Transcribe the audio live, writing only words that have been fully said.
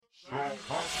The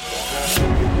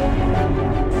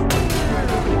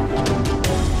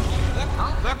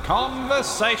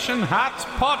Conversation Hat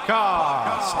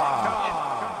Podcast.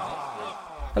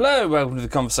 Hello, welcome to the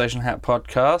Conversation Hat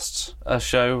Podcast, a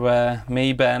show where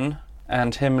me, Ben,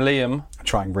 and him, Liam...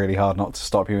 Trying really hard not to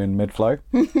stop you in mid-flow.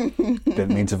 Didn't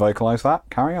mean to vocalise that.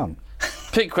 Carry on.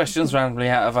 pick questions randomly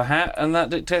out of a hat, and that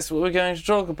dictates what we're going to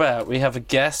talk about. We have a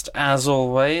guest, as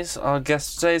always. Our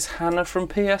guest today is Hannah from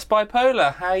PS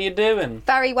Bipolar. How are you doing?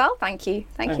 Very well, thank you.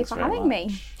 Thank you for having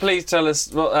me. Please tell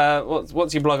us,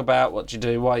 what's your blog about, what do you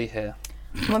do, why are you here?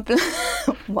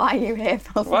 Why are you here?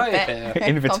 Why are you here?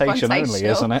 Invitation only,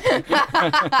 isn't it?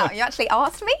 You actually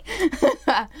asked me?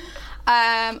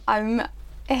 I'm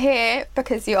here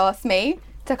because you asked me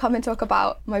to come and talk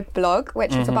about my blog,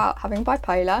 which is about having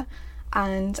bipolar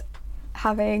and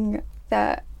having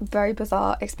the very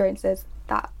bizarre experiences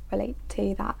that relate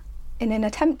to that in an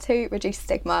attempt to reduce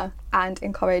stigma and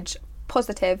encourage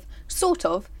positive sort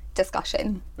of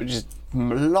discussion. Which is a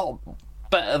lot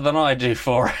better than I do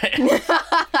for it.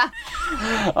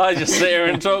 I just sit here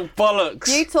and talk bollocks.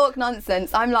 You talk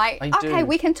nonsense. I'm like, okay, do.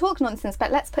 we can talk nonsense,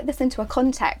 but let's put this into a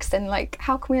context and like,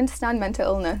 how can we understand mental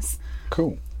illness?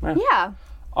 Cool. Yeah.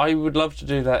 I would love to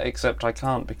do that, except I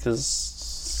can't because...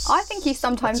 I think you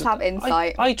sometimes have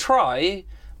insight. I try,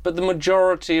 but the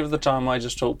majority of the time I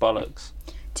just talk bollocks.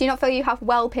 Do you not feel you have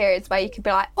periods where you could be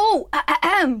like,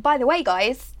 by the way,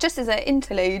 guys, just as an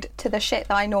interlude to the shit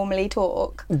that I normally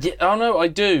talk? Yeah, oh no, I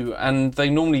do, and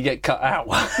they normally get cut out.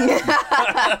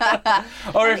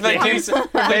 Or if they do,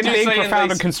 Being profound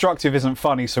and constructive isn't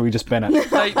funny, so we just bin it.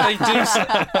 they do.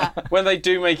 When they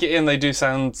do make it in, they do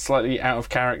sound slightly out of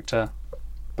character.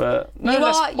 But no,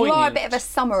 you are a bit of a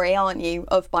summary, aren't you,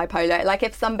 of bipolar? Like,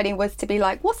 if somebody was to be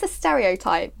like, what's a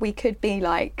stereotype? We could be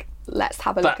like, let's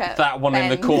have a look at that one Ben. in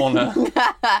the corner.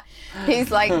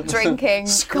 He's like drinking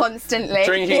constantly.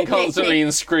 Drinking constantly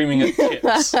and screaming at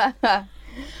kids.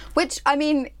 Which, I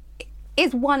mean,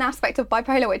 is one aspect of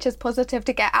bipolar which is positive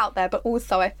to get out there, but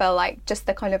also I feel like just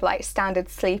the kind of like standard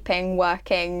sleeping,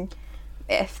 working,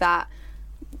 if that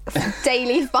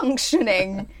daily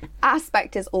functioning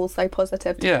aspect is also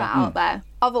positive to put out there.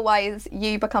 Otherwise,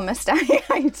 you become a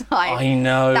stereotype. I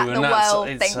know, that and the world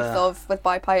thinks of with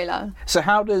bipolar. So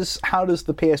how does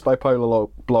the PS Bipolar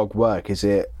blog work? Is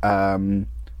it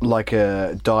like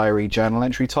a diary journal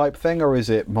entry type thing, or is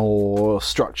it more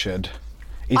structured?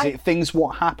 Is it things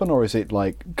what happen, or is it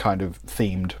like kind of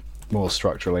themed more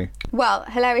structurally? Well,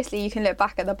 hilariously, you can look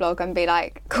back at the blog and be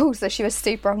like, cool, so she was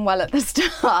super unwell at the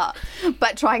start,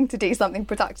 but trying to do something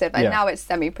productive, and now it's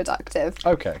semi-productive.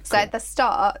 Okay. So at the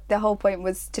start, the whole point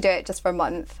was to do it just for a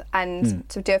month and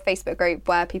to do a Facebook group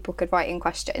where people could write in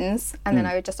questions, and then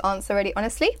I would just answer really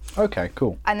honestly. Okay,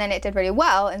 cool. And then it did really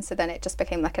well, and so then it just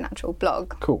became like an actual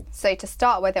blog. Cool. So to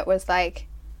start with, it was like,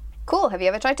 cool, have you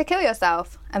ever tried to kill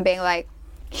yourself? And being like,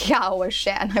 yeah, I was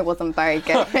shit and I wasn't very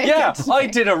good. Yeah, I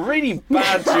did a really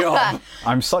bad job.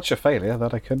 I'm such a failure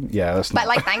that I couldn't... Yeah, that's not... But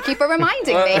like, thank you for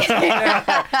reminding me.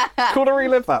 Cool to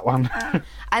relive that one.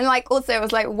 And like, also, it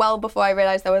was like well before I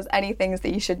realised there was any things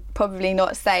that you should probably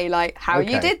not say, like how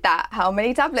you did that, how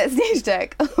many tablets you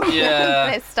took,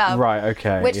 this stuff. Right,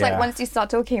 okay. Which like, once you start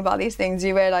talking about these things,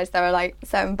 you realise there are like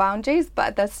certain boundaries. But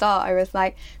at the start, I was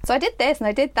like, so I did this and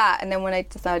I did that. And then when I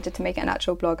decided to make it an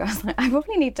actual blog, I was like, I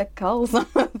probably need to cull some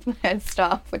of this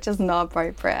stuff, which is not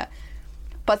appropriate.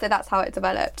 But so that's how it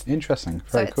developed. Interesting.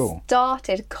 Very cool. It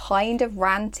started kind of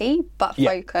ranty, but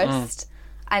focused.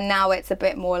 And now it's a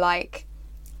bit more like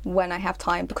when I have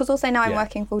time. Because also now I'm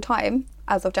working full time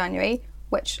as of January,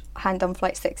 which I hadn't done for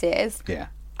like 6 years. Yeah.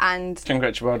 And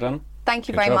Congrats, well done. Thank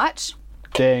you very much.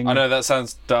 Ding. I know that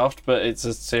sounds daft, but it's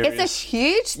a serious... It's a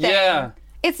huge thing. Yeah.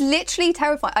 It's literally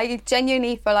terrifying. I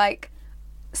genuinely feel like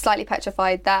slightly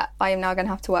petrified that I am now going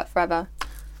to have to work forever.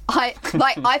 I feel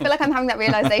like I'm having that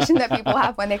realisation that people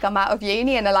have when they come out of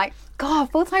uni and they're like, God,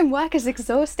 full-time work is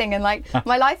exhausting, and like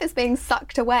my life is being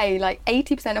sucked away. Like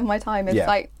 80% of my time is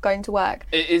like going to work.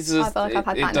 It is. I feel like I've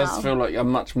had that does now. feel like a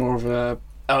much more of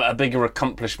a bigger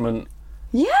accomplishment.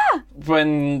 Yeah.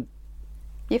 When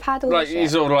You've had all like this you're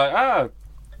shit. sort of like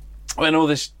when all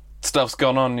this stuff's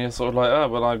gone on, you're sort of like,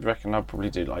 well, I reckon I'll probably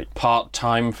do like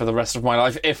part-time for the rest of my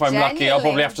life. If I'm lucky, I'll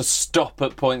probably have to stop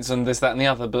at points and this, that and the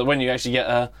other. But when you actually get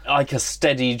a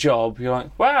steady job, you're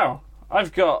like, wow,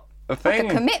 I've got a thing.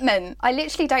 Like a commitment. I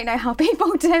literally don't know how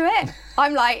people do it.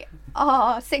 I'm like,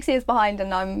 6 years behind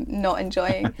and I'm not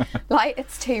enjoying. Like,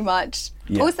 it's too much.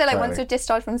 Yeah, also, like, totally. once you're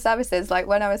discharged from services, like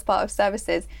when I was part of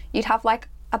services, you'd have like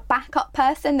a backup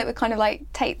person that would kind of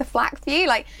like take the flak for you.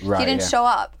 Like, if you didn't show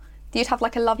up, you'd have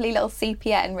like a lovely little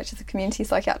CPN, which is a community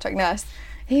psychiatric nurse,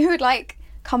 who would like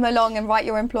come along and write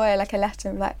your employer like a letter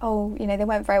and be like, oh, you know, they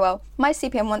went very well. My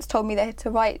CPM once told me they had to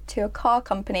write to a car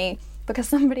company because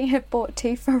somebody had bought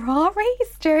 2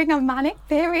 Ferraris during a manic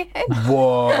period.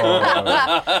 Whoa.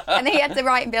 And he had to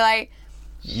write and be like,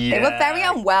 they were very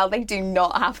unwell, they do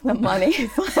not have the money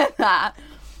for that.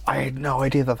 I had no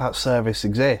idea that service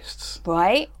exists.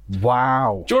 Right?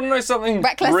 Wow. Do you want to know something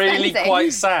Reckless really spending.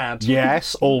 quite sad?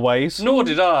 Yes, always. Nor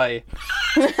did I.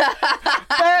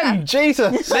 Ben,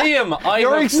 Jesus. Liam,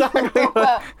 You're exactly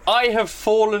I have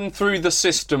fallen through the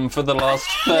system for the last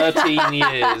 13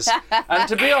 years. And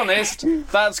to be honest,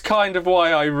 that's kind of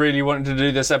why I really wanted to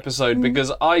do this episode,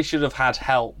 because I should have had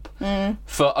help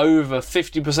for over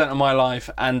 50% of my life,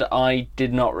 and I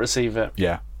did not receive it.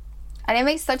 Yeah. And it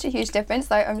makes such a huge difference.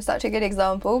 Like, I'm such a good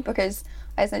example because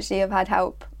I essentially have had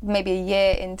help maybe a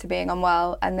year into being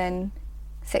unwell, and then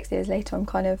 6 years later I'm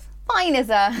kind of fine as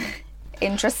a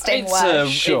interesting word.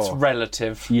 It's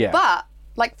relative. Yeah. But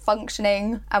like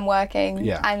functioning and working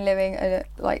Yeah. and living a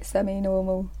like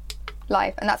semi-normal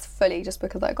life, and that's fully just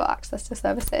because I got access to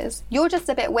services. You're just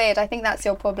a bit weird. I think that's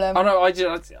your problem. Oh no,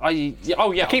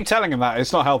 oh yeah. Keep telling him that.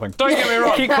 It's not helping. Don't get me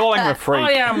wrong. Keep calling him a freak.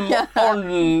 I am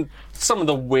on some of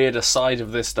the weirder side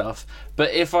of this stuff,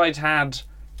 but if I'd had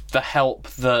the help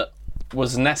that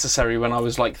was necessary when I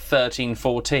was like 13,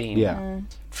 14, Yeah.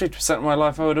 50% of my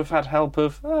life I would have had help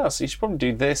of, so you should probably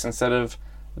do this instead of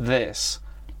this.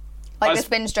 Like this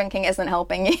binge drinking isn't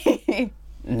helping you.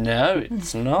 No,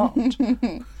 it's not.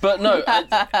 But no,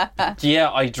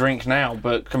 I drink now,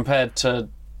 but compared to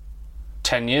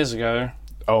 10 years ago,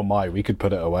 Oh my, we could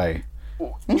put it away.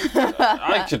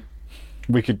 I could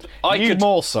We could. I you could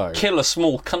more so. kill a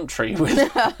small country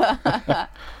with.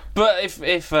 But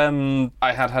if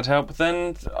I had help,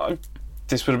 then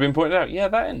this would have been pointed out. Yeah,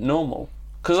 that ain't normal.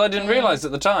 Because I didn't realise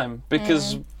at the time.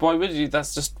 Because why would you?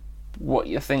 That's just what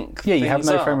you think. Yeah, you have things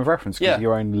no are. frame of reference because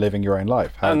you're only living your own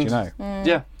life. How do you know?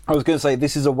 Yeah. I was going to say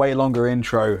this is a way longer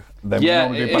intro than Yeah,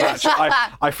 we normally do, it but is. actually,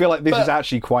 I feel like this is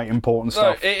actually quite important No,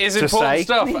 stuff. it is to important say.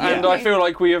 stuff, and I feel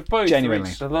like we have both Genuinely.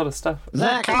 reached a lot of stuff.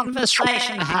 The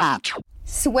conversation hat.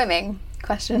 Swimming?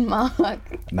 Question mark.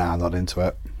 Nah, I'm not into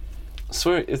it.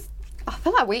 Swear, it's I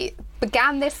feel like we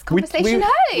began this We, conversation we, earlier.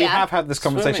 we have had this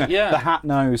conversation. Swimming, yeah. The hat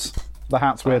knows. The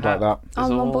hat's weird hat. like that.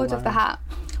 I'm on all board with the right. hat.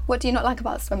 What do you not like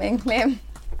about swimming, Liam?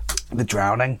 The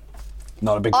drowning.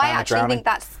 Not a big I fan of actually drowning.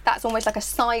 think that's almost like a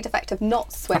side effect of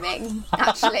not swimming,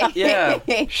 actually. Yeah.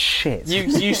 Shit.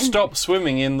 you stop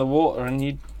swimming in the water and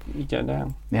you go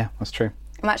down. Yeah, that's true.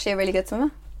 I'm actually a really good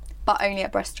swimmer, but only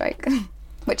at breaststroke,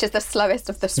 which is the slowest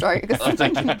of the strokes. I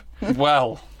think.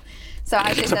 Well, So it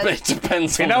actually says, it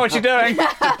depends. You know what you're doing.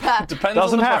 Depends.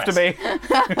 Doesn't on the have to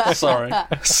breast. be. Sorry.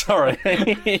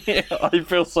 I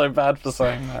feel so bad for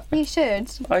saying that. you should.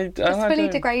 I Fully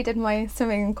do. degraded my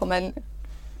swimming comment.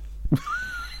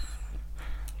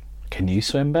 Can you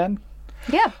swim, Ben?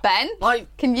 Yeah, Ben,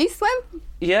 can you swim?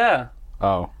 Yeah,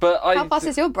 Oh. but How fast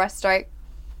is your breaststroke?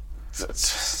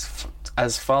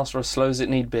 as fast or as slow as it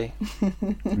need be.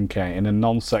 Okay, in a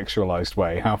non-sexualized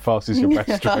way, how fast is your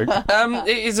breaststroke?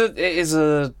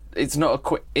 It's not a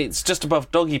quick. It's just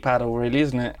above doggy paddle, really,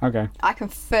 isn't it? Okay. I can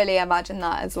fully imagine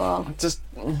that as well. Just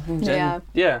Yeah.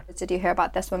 yeah. Did you hear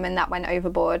about this woman that went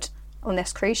overboard on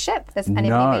this cruise ship? Does anybody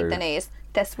No. read the news?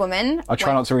 This woman. I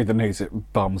try not to read the news,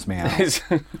 it bums me out.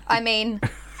 I mean,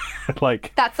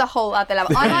 Like, that's a whole other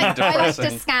level. I like to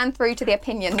Depressing. scan through to the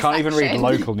opinions can't even read section.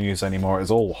 local news anymore,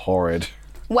 it's all horrid.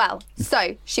 Well,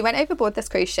 so she went overboard this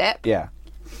cruise ship. Yeah,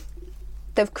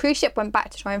 The cruise ship went back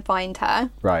to try and find her.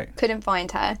 right. Couldn't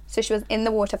find her. So she was in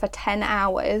the water for 10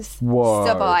 hours. Whoa.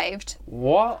 Survived.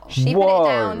 What? She put Whoa. it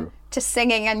down to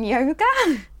singing and yoga.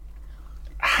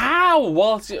 How?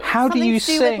 What? How do Something you to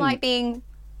do sing? with like being.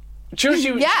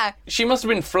 Yeah. She must have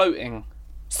been floating.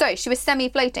 So she was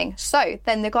semi-floating. So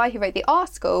then the guy who wrote the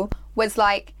article was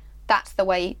like, that's the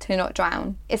way to not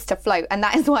drown, is to float. And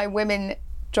that is why women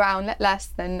drown less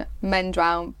than men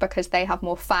drown, because they have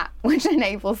more fat, which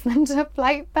enables them to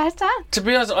float better. To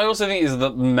be honest, I also think is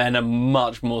that men are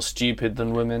much more stupid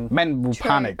than women. Men will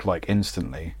panic like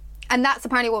instantly. And that's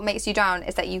apparently what makes you drown,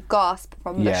 is that you gasp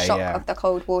from the Yeah, shock yeah. of the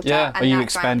cold water. Yeah. And Or you that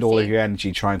expend drowns all you. of your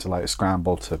energy trying to like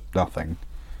scramble to nothing.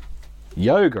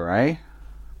 Yoga, eh?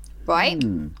 Right?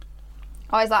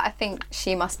 I was like, I think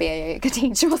she must be a yoga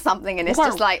teacher or something, and it's Well,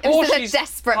 just like, or it's a she's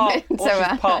desperate part- move or to she's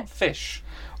her. part fish.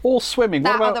 Or swimming.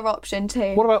 That What other about, option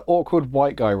too. what about awkward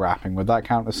white guy rapping? Would that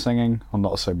count as singing? Or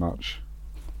not so much?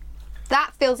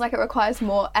 That feels like it requires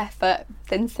more effort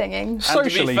than singing. And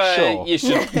Socially, to be fair, sure. you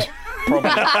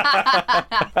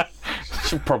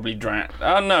should probably drown.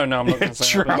 Oh no, I'm not going to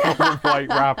say that. Drown white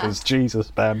rappers,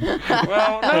 Jesus, Ben.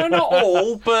 Well, no, not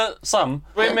all, but some.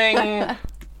 Swimming,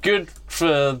 good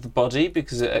for the body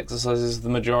because it exercises the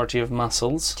majority of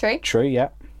muscles. True. True, yeah.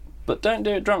 But don't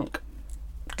do it drunk.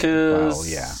 Because Well,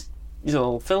 yeah.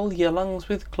 you'll fill your lungs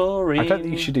with chlorine. I don't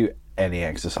think you should do any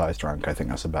exercise drunk. I think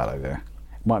that's a bad idea.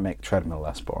 It might make treadmill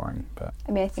less boring, but...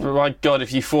 I mean, I think... Oh my God,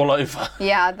 if you fall over.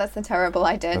 Yeah, that's a terrible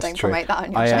idea. That's Don't true. promote that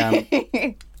on your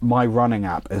show. My running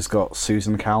app has got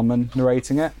Susan Calman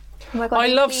narrating it. Oh my God, I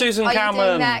love Susan Are you Calman.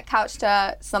 doing that couch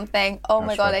to something? Oh my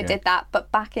Couch God, to, I yeah. did that.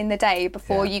 But back in the day,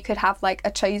 before Yeah. you could have like a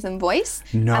chosen voice.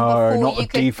 and No, before not you the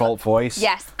could default voice.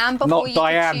 Yes, and before Not you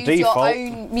Diane could choose default. your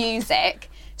own music.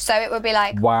 So it would be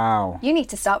like, Wow. you need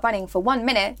to start running for 1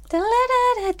 minute.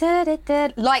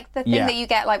 Like the thing Yeah. that you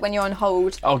get like when you're on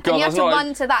hold. Oh, God, and you have that's to not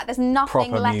run to that. There's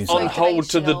nothing proper less music. On hold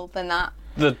to the- motivational than that.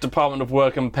 The Department of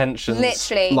Work and Pensions.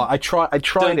 Literally. Like I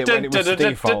tried it when it was the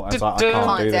default. I was like, I can't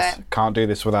Can't do do this. it. Can't do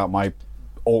this without my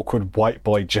awkward white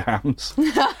boy jams.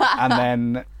 And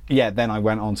then then I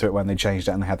went on to it when they changed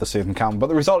it and they had the Susan Calman. But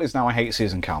the result is now I hate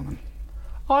Susan Calman.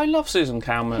 I love Susan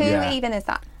Calman. Who Yeah. even is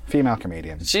that? Female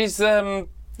comedian. She's,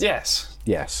 yes.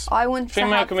 Yes. I want to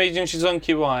Female have... comedian, she's on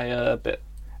QI a bit.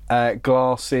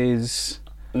 Glasses.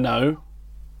 No.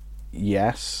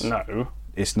 Yes. No.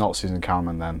 It's not Susan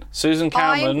Calman then. Susan I'm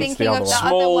Calman, thinking the of the other other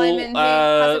small, woman who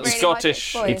has a really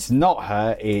Scottish. high-pitched voice. It's not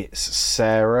her. It's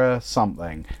Sarah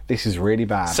something. This is really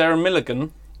bad. Sarah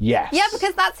Milligan. Yes. Yeah,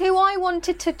 because that's who I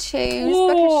wanted to choose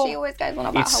because she always goes on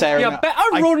about It's her Sarah- weight. You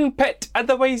better run, pet,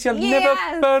 otherwise you'll Yes.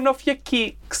 never burn off your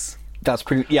cheeks. That's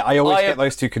pretty. Yeah, I always I get am-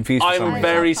 those two confused. For some I'm reason.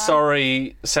 very love her.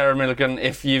 sorry, Sarah Milligan,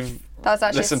 if you've That was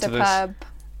actually listened to this. superb.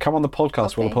 Come on the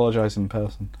podcast. We'll Coffee. apologise in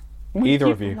person. Either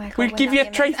of Oh you. my God, We'll wouldn't give you a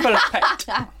that be amazing? treatful,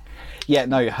 pet. Yeah,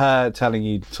 no, her telling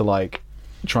you to like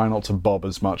try not to bob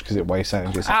as much because it wastes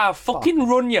energy. Fucking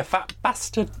run, you fat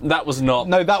bastard. That was not.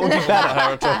 No, that would be her better.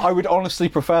 at all. I would honestly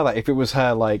prefer that if it was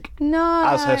her like No.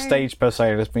 as her stage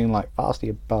persona, just being like "faster,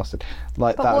 you bastard."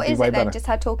 Like But that would what be is way it then? better. Just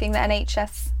her talking the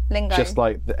NHS lingo? Just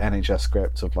like the NHS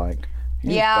script of like.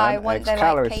 "You've yeah, I burnt want X the like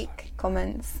calories." cake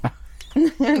comments.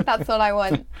 That's all I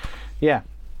want. Yeah,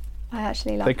 I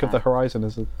actually love think her. of the horizon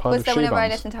as a pile Was of there shoe whenever I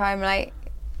buns. listen to her, I'm like,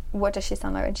 what does she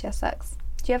sound like when she has sex?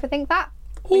 Do you ever think that?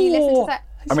 When you listen to sex?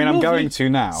 I mean, I'm Lovely. going to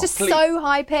now. It's just so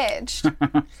high pitched.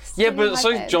 Yeah, but so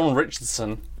is high-pitched. John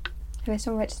Richardson. Who is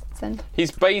John Richardson He's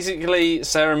basically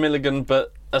Sarah Milligan,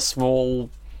 but a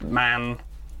small man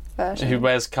version? who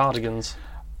wears cardigans.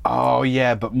 Oh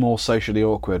yeah, but more socially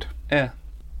awkward. Yeah.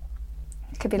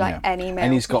 Could be like Yeah. any male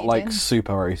And he's got like comedian.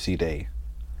 super OCD.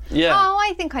 Yeah. Oh,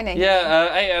 I think I know. him.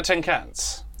 Yeah, 8 out of 10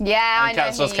 cats. Yeah, I And know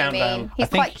Cats who Does you Countdown. mean. He's I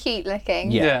think- quite cute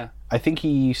looking. Yeah. I think he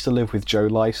used to live with Joe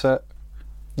Lycett.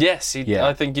 Yes, Yeah.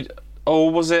 I think he'd... Or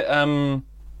was it I'm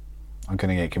going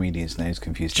to get comedians' names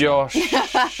confused. Josh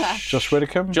Josh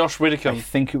Widdicombe? Josh I Widdicombe?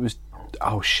 think it was...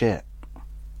 Oh, shit.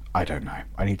 I don't know.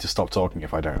 I need to stop talking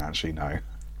if I don't actually know.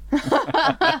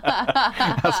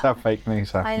 That's how fake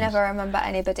news happens. I never remember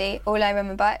anybody. All I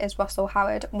remember is Russell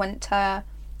Howard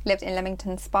lived in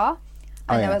Leamington Spa, and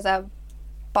Oh, yeah. there was a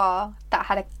bar that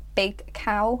had a big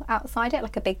cow outside it,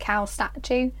 like a big cow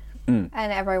statue. Mm.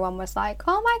 And everyone was like,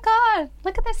 "Oh my god,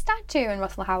 look at this statue!" And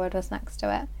Russell Howard was next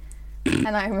to it.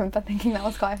 And I remember thinking that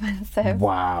was quite offensive.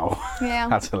 Wow. Yeah.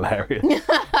 That's hilarious.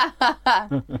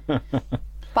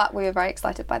 But we were very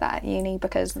excited by that at uni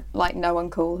because, like, no one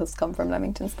cool has come from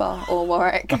Leamington Spa or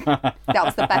Warwick. That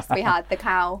was the best we had, the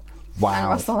cow and Wow.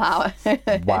 Russell Howard.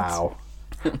 Wow.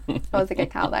 That was a good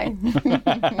cow,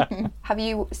 though. Have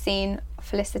you seen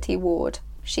Felicity Ward?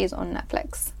 She's on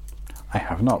Netflix. I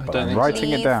have not, but don't I'm think so. writing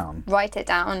it Please down. Write it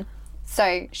down.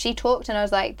 So she talked, and I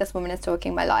was like, this woman is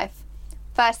talking my life.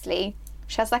 Firstly,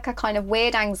 she has like a kind of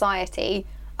weird anxiety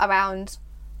around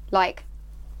like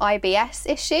IBS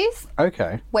issues,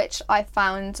 Okay. which I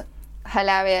found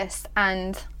hilarious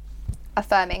and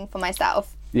affirming for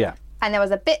myself. Yeah. And there was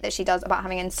a bit that she does about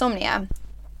having insomnia.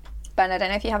 Ben, I don't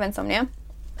know if you have insomnia.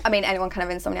 I mean, anyone can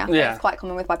have insomnia. but Yeah. It's quite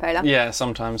common with bipolar. Yeah,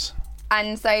 sometimes.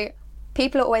 And so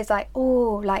people are always like,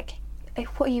 oh, like,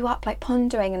 what are you up, like,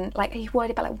 pondering? And, like, are you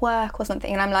worried about, like, work or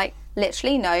something? And I'm like,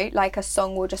 literally, no. Like, a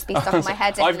song will just be stuck in my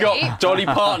head. I've got Dolly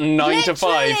Parton 9 to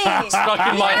 5 Literally.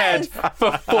 stuck in my head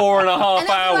for 4.5 and it's,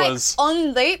 hours. like,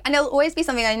 on loop. And it'll always be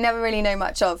something I never really know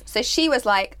much of. So she was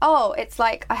like, oh, it's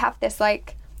like, I have this,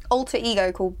 like, alter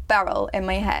ego called Beryl in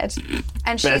my head.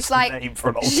 And she's Best like, name for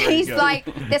an alter she's ego. like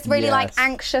this really, like, Yes.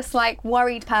 anxious, like,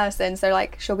 worried person. So,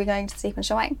 like, she'll be going to sleep and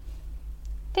she'll like,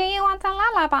 do you want a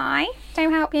lullaby to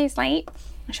help you sleep?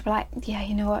 And she'll be like, yeah,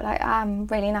 you know what, like, I'm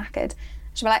really knackered.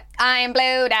 She'll be like, I'm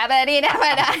blue, da ba dee da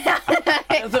ba da.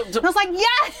 And I was like,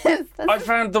 yes! I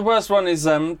found the worst one is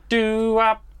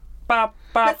do-wop, bap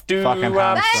bap doo Fucking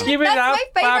wap. hamster. Skip it That's up, my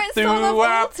favourite bap, doo, song of all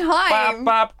wap, time. Bap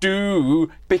bap doo,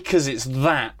 because it's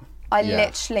that I Yeah.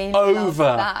 literally love over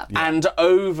that. and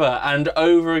over and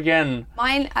over again.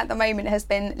 Mine at the moment has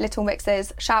been Little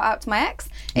Mix's Shout Out to My Ex.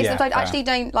 Except Yeah, I fair. actually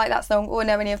don't like that song or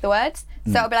know any of the words.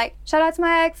 So I'll be like, shout out to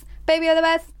my ex, baby you're the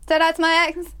best, shout out to my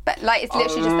ex. But like it's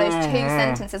literally just those two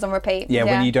sentences on repeat. Yeah,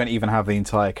 when you don't even have the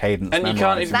entire cadence And you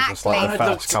memorised, can't it's just like the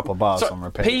Exactly. first couple of bars So, on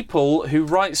repeat. people who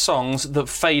write songs that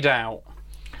fade out.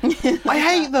 I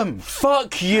hate them.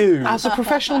 Fuck you. As a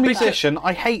professional musician,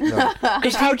 I hate them.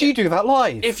 Because how do you do that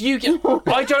live? If you get,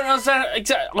 I don't understand. I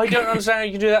don't understand how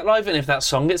you can do that live. And if that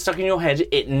song gets stuck in your head,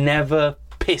 it never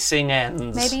pissing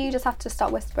ends. Maybe you just have to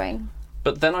start whispering.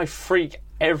 But then I freak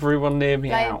everyone near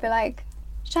me Like, out. be like,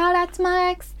 shout out to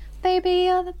my ex, baby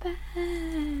you're the best.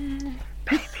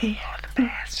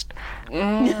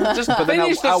 Just But then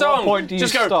finish the at what song. point do you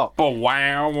just go. stop?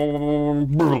 Wow.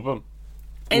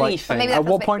 Anything. Maybe At that's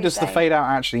what a point bit does the cliche. fade out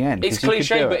actually end? It's 'Cause you could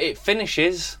cliche, do but it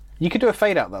finishes. You could do a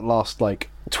fade out that lasts like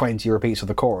 20 repeats of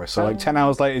the chorus. So like 10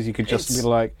 hours later, you could just It's- be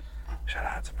like, shout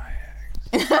out to my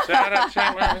ex. Shout out to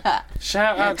my.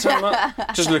 Shout out to my.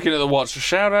 Just looking at the watch.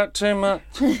 Shout out to my.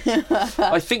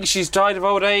 I think she's died of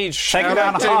old age. Take Shout it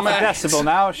down out a to half my- a decibel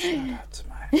now. Shout out to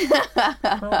my ex.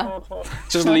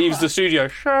 Just leaves the studio.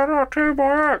 Shout out to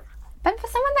my ex. And for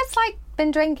someone that's like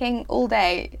been drinking all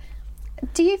day,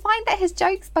 do you find that his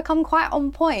jokes become quite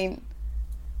on point?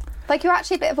 Like you're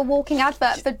actually a bit of a walking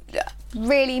advert for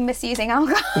really misusing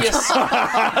alcohol. Yes.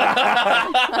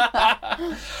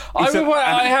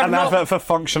 I have an not. advert for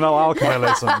functional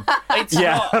alcoholism. It's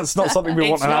Yeah, not. that's not something we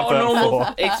want It's an not a advert normal.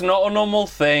 for. It's not a normal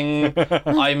thing.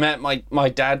 I met my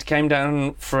dad came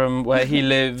down from where he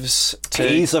lives to.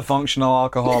 He's a functional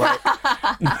alcoholic.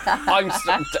 I'm,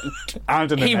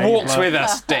 And an he enabler. walks with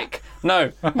us, Dick.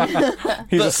 No, He's a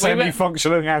we went-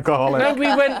 semi-functioning alcoholic. no.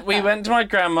 We went to my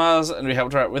grandma's and we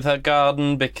helped her out with her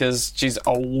garden because she's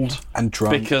old. And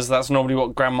drunk. Because that's normally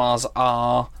what grandmas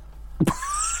are.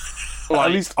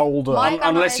 At least older. My-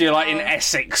 Unless you're like in grandma is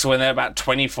Essex when they're about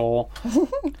 24.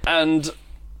 And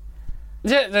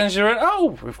yeah, then she went,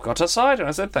 "Oh, we've got a cider." And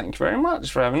I said, "Thank you very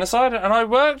much for having a cider." And I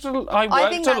worked I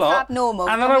think a that's lot. abnormal.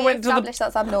 And then Can I we went to establish the.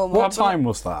 that's abnormal. What time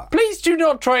was that? Please do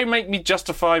not try and make me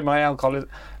justify my alcoholism.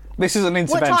 This is an What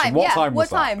intervention. time? What Yeah, time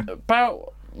was what time?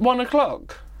 About 1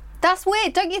 o'clock. That's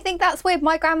weird. Don't you think that's weird?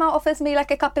 My grandma offers me like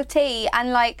a cup of tea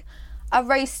and like a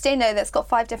roast dinner that's got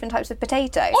 5 different types of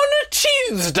potato. On a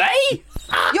Tuesday?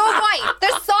 You're right.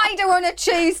 The cider on a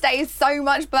Tuesday is so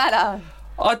much better.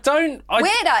 Weirder.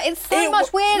 It's so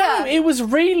much weirder. No, it was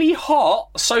really hot,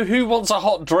 so who wants a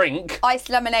hot drink? Iced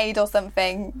lemonade or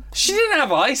something. She didn't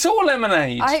have ice or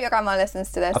lemonade. I hope your grandma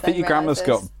listens to this. I think your grandma's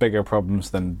got bigger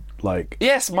problems than, like...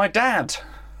 Yes, my dad.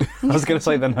 I was going to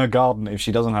say than her garden if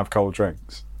she doesn't have cold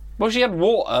drinks. Well, she had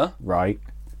water Right.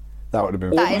 That would have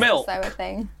been... That is milk. also a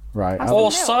thing. Right. Has or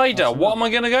milk. cider. What am I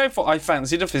going to go for? I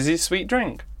fancied a fizzy sweet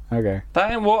drink. Okay.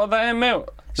 That ain't water, that ain't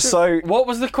milk. So... What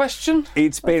was the question?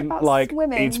 It's been about like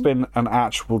swimming? it's been an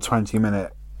actual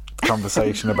 20-minute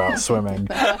conversation about swimming.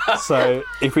 So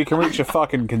if we can reach a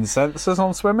fucking consensus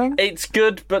on swimming, It's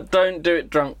good, but don't do it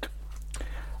drunk.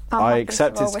 I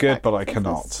accept it's good, but I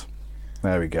cannot.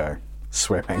 There we go.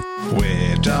 Swimming.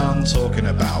 We're done talking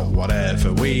about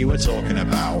whatever we were talking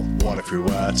about. What if we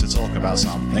were to talk about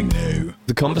something new?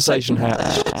 The conversation hat.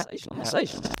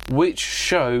 Which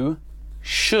show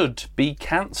should be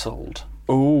cancelled?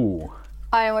 Ooh.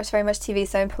 I don't watch very much TV,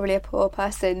 so I'm probably a poor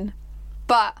person.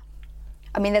 But,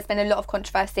 I mean, there's been a lot of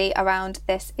controversy around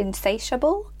this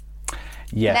Insatiable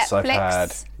Yes, I've Netflix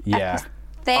heard. Yeah.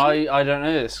 thing. I don't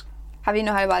know this. Have you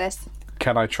not heard about this?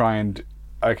 Can I try and...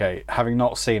 Okay, having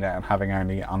not seen it and having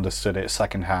only understood it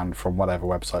secondhand from whatever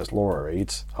websites Laura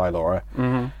reads, hi Laura,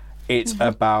 it's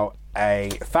about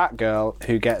a fat girl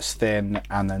who gets thin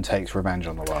and then takes revenge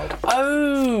on the world.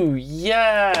 Oh,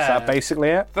 yeah. Is that basically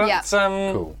it? That's,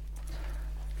 Cool.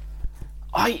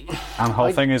 I And the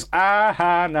whole thing is,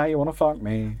 aha, now you want to fuck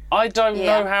me. don't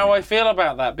Yeah. know how I feel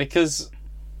about that because...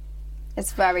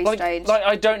 It's very strange. Like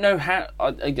I don't know how.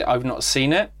 I've not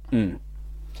seen it, and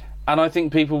I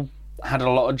think people had a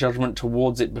lot of judgment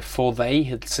towards it before they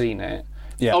had seen it.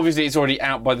 Yeah. Obviously, it's already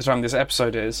out by the time this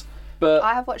episode is. But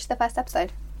I have watched the first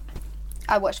episode.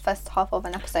 I watched the first half of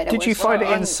an episode. Did you find it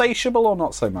insatiable or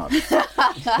not so much?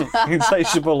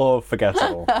 Insatiable or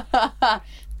forgettable?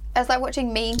 It's like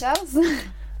watching Mean Girls,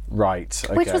 Right,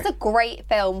 okay. which was a great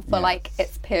film for like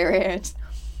its period.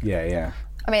 Yeah, yeah.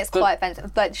 I mean, it's quite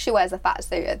offensive, but she wears a fat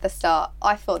suit at the start.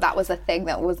 I thought that was a thing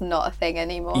that was not a thing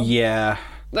anymore. Yeah.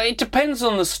 it depends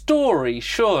on the story,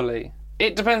 surely.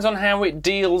 It depends on how it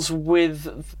deals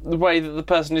with the way that the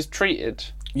person is treated.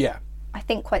 Yeah. I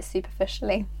think quite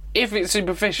superficially. If it's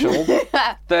superficial,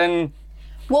 then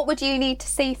What would you need to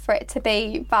see for it to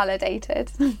be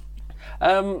validated?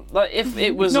 like if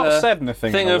it was Not a said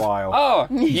anything thing in a of, while. oh,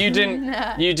 you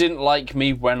didn't like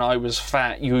me when I was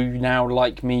fat. You now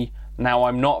like me. Now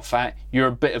I'm not fat. You're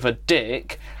a bit of a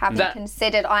dick. Have you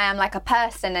considered I am like a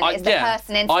person, and is the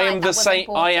person inside I am that the was same.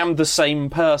 important? I am the same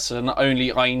person.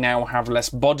 Only I now have less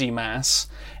body mass.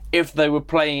 If they were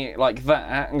playing it like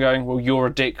that and going, well, you're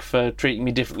a dick for treating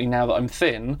me differently now that I'm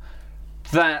thin,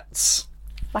 that's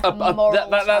like a moral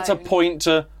that's a tone. point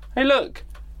to, hey, look,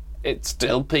 it's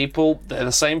still people. They're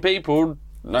the same people,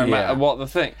 no matter what the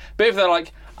thing. But if they're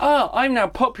like, oh, I'm now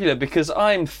popular because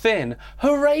I'm thin,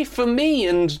 hooray for me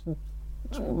and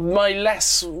my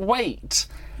less weight.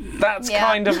 That's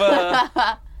kind of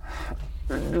a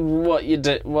what you're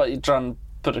trying to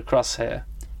put across here.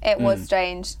 It was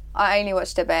strange. I only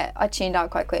watched a bit. I tuned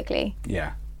out quite quickly.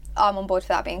 Yeah. I'm on board for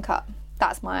that being cut.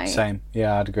 That's my... Same.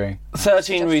 Yeah, I'd agree.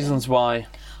 13 Reasons Why.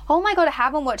 Oh my god, I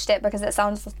haven't watched it because it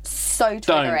sounds so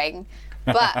triggering.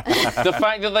 But The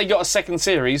fact that they got a second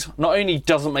series not only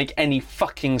doesn't make any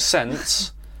fucking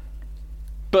sense,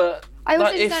 but I also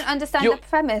like, just if don't understand you're- the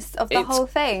premise of the it's whole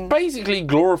thing. basically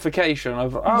glorification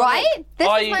of Right? This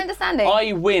is my understanding.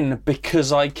 I win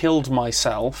because I killed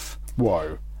myself.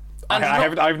 Whoa. And I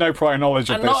have no prior knowledge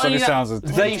of And this, not so only this that, sounds as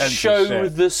they intense as show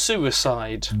shit. the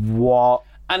suicide, What?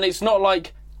 and it's not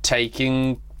like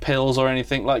taking pills or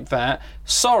anything like that.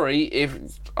 Sorry if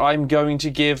I'm going to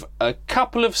give a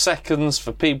couple of seconds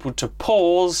for people to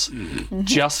pause,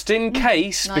 just in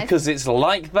case, Nice. because it's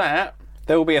like that.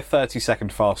 There will be a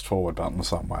 30-second fast forward button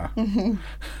somewhere.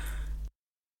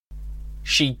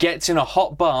 She gets in a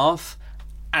hot bath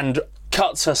and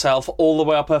cuts herself all the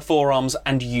way up her forearms,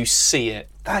 and you see it.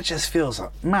 That just feels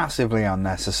massively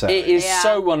unnecessary. It is Yeah.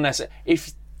 so unnecessary.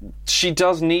 If she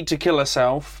does need to kill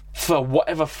herself for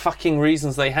whatever fucking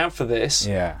reasons they have for this,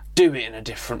 Yeah. do it in a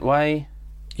different way.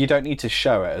 You don't need to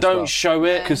show it as Don't well. show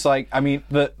it. Because, like, I mean,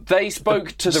 They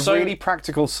spoke to the really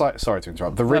practical side... Sorry to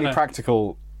interrupt. The really no.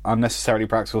 practical, unnecessarily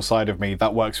practical side of me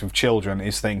that works with children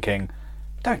is thinking,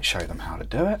 don't show them how to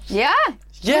do it. Yeah.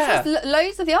 Yeah. This was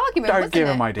loads of the argument, Don't wasn't give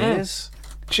it? them ideas.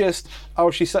 Just,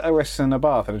 oh, she set her wrists in a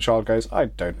bath, and a child goes, I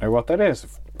don't know what that is.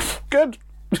 Pfft, good.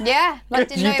 Yeah. Like,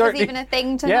 didn't You know it don't was even need- a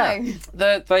thing to Yeah.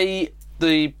 know.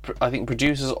 I think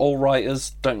producers, all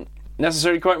writers, don't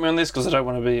necessarily quote me on this because I don't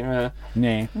want to be...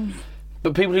 Yeah.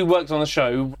 But people who worked on the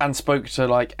show and spoke to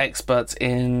like experts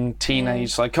in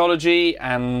teenage psychology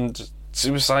and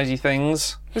suicide-y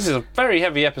things. This is a very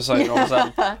heavy episode all of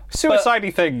a sudden. Suicide-y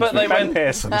things But with they Ben went,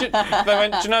 Pearson. they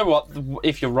went, do you know what?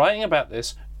 If you're writing about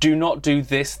this, do not do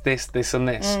this, this, this, and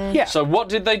this. Yeah. So what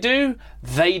did they do?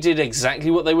 They did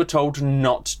exactly what they were told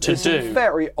not to do.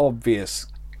 Very obvious,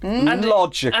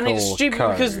 logical And it's stupid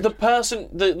code. because the person,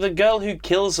 the girl who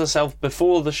kills herself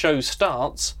before the show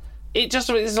starts,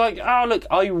 it's like, oh look,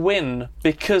 I win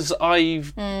because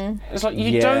I've. It's like you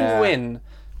Yeah. don't win.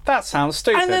 That sounds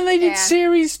stupid. And then they did Yeah.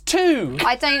 series 2.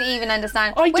 I don't even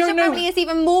understand. I Which don't know- apparently is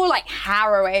even more like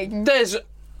harrowing.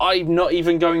 I'm not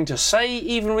even going to say,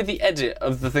 even with the edit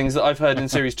of the things that I've heard in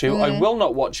Series 2, I will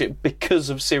not watch it because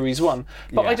of Series 1.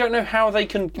 But Yeah. I don't know how they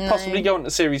can possibly go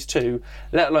into Series 2,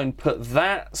 let alone put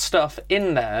that stuff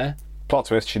in there. Plot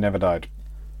twist, she never died.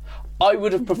 I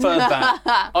would have preferred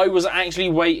that. I was actually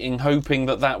waiting, hoping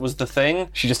that was the thing.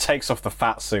 She just takes off the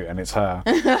fat suit and it's her.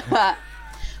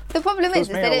 The problem is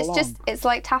me that all it's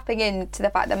like tapping into the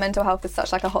fact that mental health is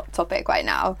such like a hot topic right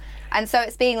now. And so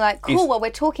it's being like, cool, well, we're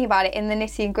talking about it in the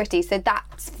nitty and gritty, so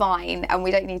that's fine, and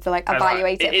we don't need to like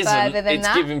evaluate it isn't. further than it's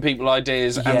that. giving people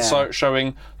ideas Yeah. and so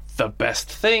showing the best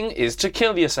thing is to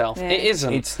kill yourself. Yeah. It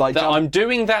isn't. It's like that I'm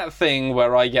doing that thing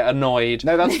where I get annoyed.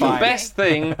 No, that's fine. The best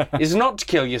thing is not to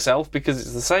kill yourself because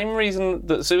it's the same reason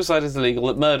that suicide is illegal,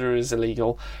 that murder is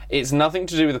illegal. It's nothing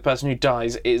to do with the person who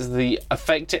dies. It's the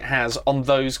effect it has on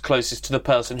those closest to the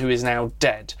person who is now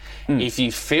dead. If you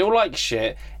feel like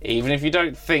shit, even if you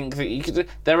don't think that you could,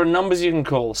 there are numbers you can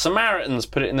call. Samaritans,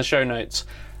 put it in the show notes.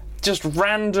 Just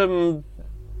random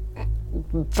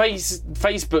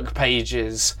Facebook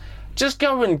pages. Just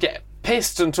go and get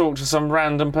pissed and talk to some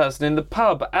random person in the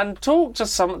pub and talk to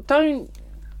some. Don't.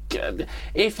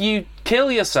 If you kill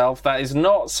yourself, that is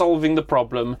not solving the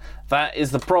problem. That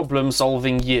is the problem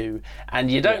solving you,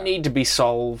 and you don't need to be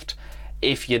solved.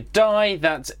 If you die,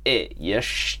 that's it. You're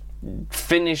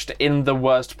finished in the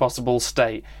worst possible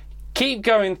state. Keep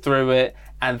going through it,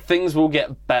 and things will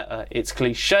get better. It's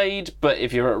cliched, but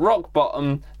if you're at rock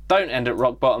bottom, don't end at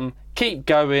rock bottom. Keep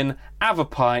going, have a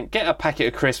pint, get a packet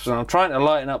of crisps, and I'm trying to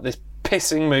lighten up this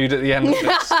pissing mood at the end of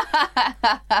this.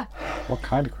 What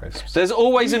kind of crisps? There's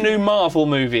always a new Marvel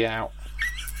movie out.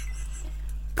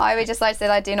 I would just like to say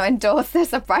that I do not endorse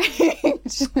this approach.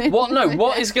 What? No,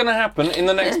 what is going to happen in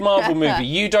the next Marvel movie?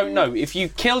 You don't know. If you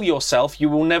kill yourself, you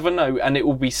will never know, and it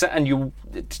will be set, and you'll...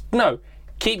 No,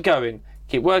 keep going.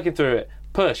 Keep working through it.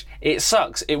 Push. It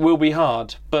sucks. It will be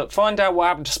hard. But find out what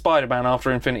happened to Spider-Man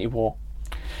after Infinity War.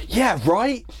 Yeah,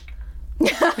 right?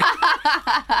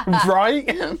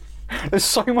 Right? There's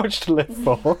so much to live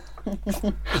for.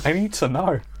 I need to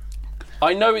know.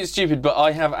 I know it's stupid, but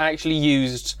I have actually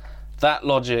used that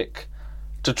logic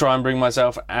to try and bring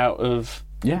myself out of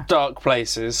dark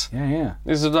places. Yeah.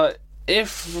 This is like,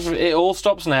 if it all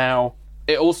stops now,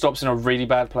 it all stops in a really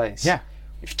bad place. Yeah.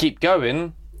 If you keep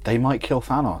going... They might kill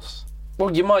Thanos.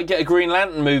 Well, you might get a Green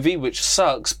Lantern movie, which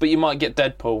sucks, but you might get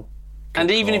Deadpool. And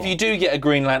even if you do get a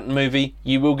Green Lantern movie,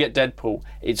 you will get Deadpool.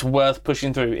 It's worth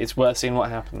pushing through. It's worth seeing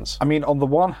what happens. I mean, on the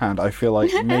one hand, I feel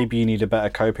like maybe you need a better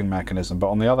coping mechanism, but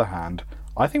on the other hand,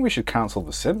 I think we should cancel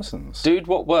The Simpsons. Dude,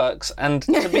 what works? And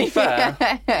to be fair...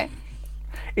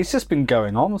 It's just been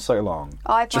going on so long.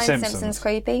 I find Simpsons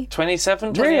creepy.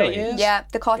 27, 28 Really? years? Yeah,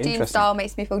 the cartoon Interesting. style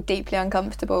makes me feel deeply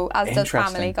uncomfortable, as does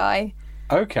Interesting. Family Guy.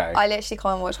 Okay. I literally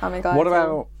can't watch Family Guy. What at all.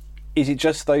 about... Is it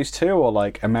just those two, or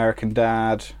like American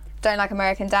Dad? Don't like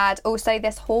American Dad. Also,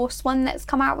 this horse one that's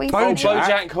come out recently. Oh,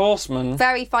 BoJack Horseman.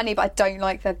 Very funny, but I don't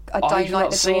like the. I don't I've like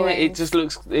not the seen drawings. it. It just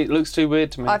looks too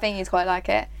weird to me. I think you'd quite like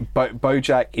it.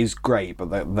 BoJack is great, but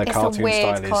the It's cartoon a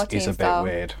weird style cartoon is a bit style.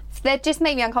 weird. They just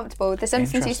make me uncomfortable. The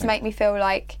Simpsons used to Interesting. make me feel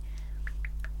like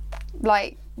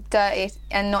dirty,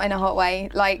 and not in a hot way.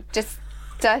 Like just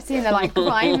dirty in a like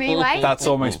grimy way. That's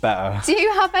almost better. Do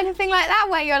you have anything like that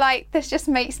where you're like, this just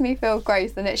makes me feel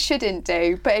gross, and it shouldn't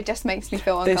do, but it just makes me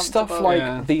feel There's uncomfortable? stuff like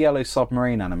Yeah. the Yellow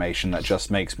Submarine animation that just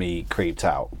makes me creeped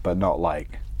out, but not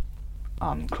like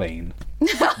unclean. No.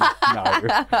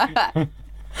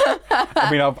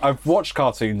 I mean, I've watched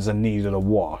cartoons and needed a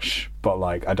wash, but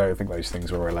like I don't think those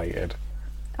things were related.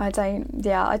 I don't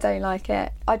like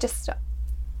it. I just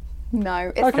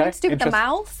no. It's Okay, something to do with the interesting.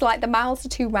 mouths. Like the mouths are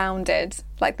too rounded.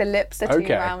 Like the lips are too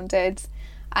Okay. rounded,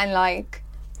 and like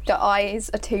the eyes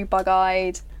are too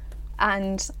bug-eyed.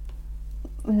 And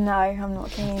no, I'm not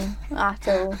keen at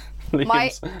all.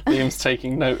 Liam's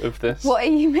taking note of this. What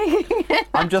are you making?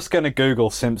 I'm just going to Google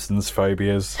Simpsons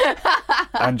phobias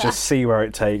and just see where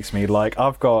it takes me. Like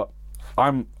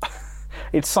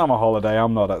it's summer holiday.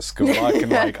 I'm not at school.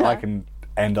 I can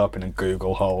end up in a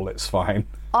Google hole. It's fine.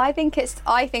 I think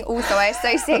also I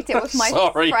associate it with my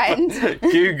Sorry, friend. but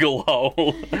Google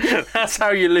hole. That's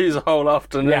how you lose a whole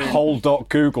afternoon. Yeah,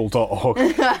 hole.google.org.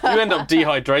 You end up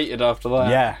dehydrated after that.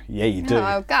 yeah, you do.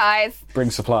 Oh, guys.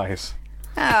 Bring supplies.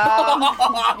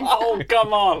 Oh,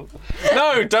 come on.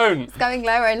 No, don't. Going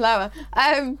lower and lower.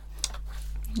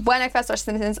 When I first watched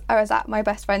Simpsons, I was at my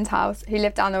best friend's house who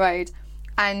lived down the road,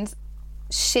 and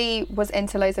she was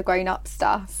into loads of grown-up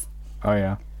stuff, Oh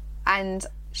yeah. and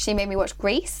she made me watch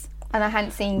Grease, and I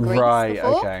hadn't seen Grease Right,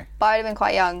 before, okay. but I'd have been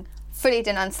quite young. Fully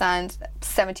didn't understand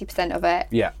 70% of it.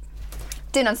 Yeah.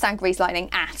 Didn't understand Grease Lightning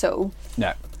at all.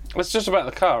 No. It's just about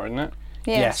the car, isn't it?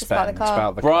 Yeah, Yes, it's just Ben. about the car. It's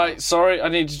about the car. Right, sorry, I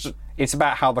need to... It's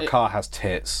about how the car has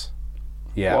tits.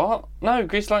 Yeah. What? No,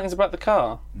 Grease Lightning's about the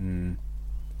car. And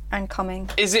coming.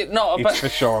 Is it not It's about... for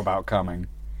sure about coming.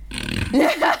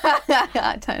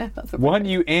 I don't know if that's a Weren't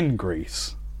you in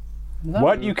Greece? No.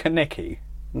 Weren't you Kaneki?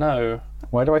 No.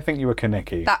 Why do I think you were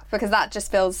Kaneki? because that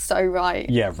just feels so right.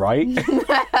 Yeah, right?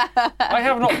 I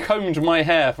have not combed my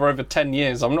hair for over 10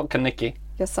 years. I'm not Kaniki.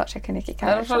 You're such a Kaneki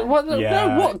I was character. like, what? Yeah.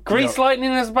 No, what? Grease No.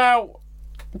 Lightning is about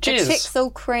The jizz. chick's all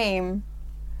cream.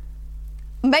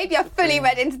 Maybe I fully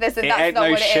read into this and It that's ain't not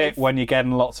no what shit it is. when you're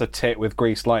getting lots of tit with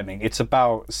grease lightning. It's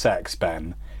about sex,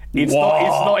 Ben. It's What?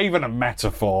 not even a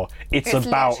metaphor. It's It's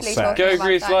about literally sex. talking Go about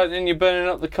Grease that. Lightning, you're burning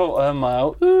up the quarter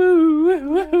mile. Ooh,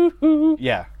 ooh, ooh, ooh.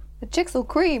 Yeah. The chick's all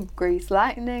cream. Grease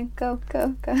lightning. Go,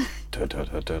 go, go.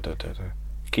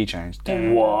 Key change.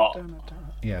 What?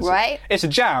 Yes. Right? It's a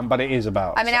jam, but it is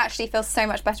about I mean, it sex. actually feels so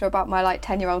much better about my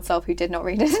 10-year-old self who did not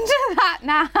read into that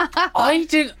now. I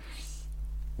did...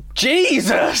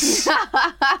 Jesus!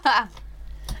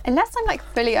 Unless I'm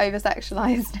fully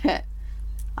over-sexualised it.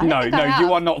 I don't No, think I have.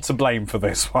 you are not to blame for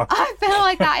this one. I feel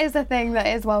like that is a thing that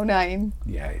is well known.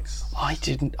 Yeah,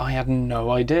 I had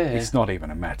no idea. it's not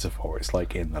even a metaphor. It's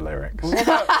like in the lyrics.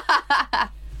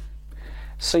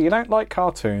 So you don't like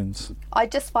cartoons. I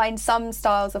just find some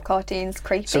styles of cartoons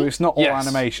creepy. So it's not all Yes.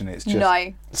 animation. It's just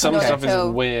no. Some not stuff at is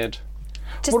all. weird.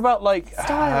 Just What about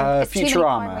style. It's too many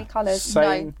primary Futurama? colours.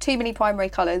 Same. No, too many primary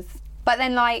colours. But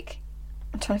then I'm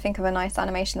trying to think of a nice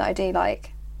animation that I do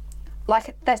like.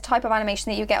 like the type of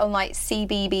animation that you get on like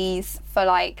CBeebies for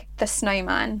like the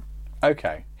snowman.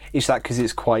 Okay. Is that because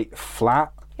it's quite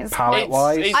flat, It's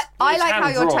palette-wise? I like how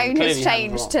your hand-drawn, tone has clearly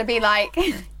changed to be like,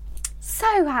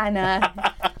 so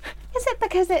Hannah, is it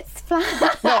because it's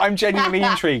flat? No, I'm genuinely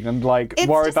intrigued and like It's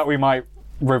worried just- that we might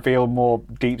reveal more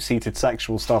deep-seated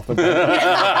sexual stuff. Than Snowman,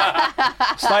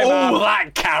 Oh, that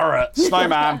carrot!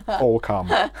 Snowman, all come.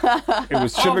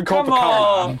 It should have been called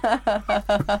the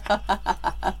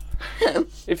come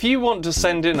If you want to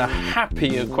send in a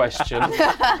happier question,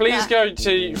 please go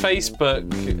to Facebook,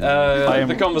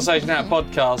 the Conversation Hat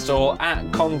podcast, or at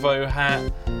Convo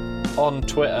Hat on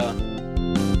Twitter.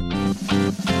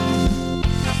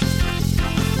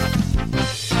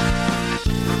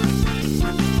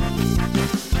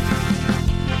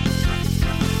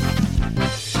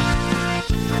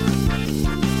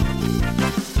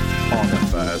 On a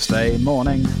Thursday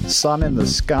morning, sun in the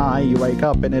sky, you wake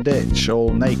up in a ditch,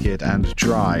 all naked and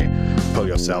dry. Pull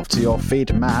yourself to your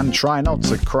feet, man, try not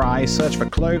to cry. Search for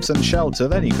clothes and shelter,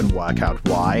 then you can work out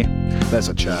why. There's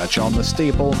a church on the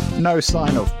steeple, no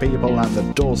sign of people, and the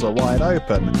doors are wide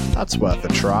open. That's worth a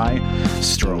try.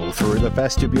 Stroll through the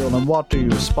vestibule, and what do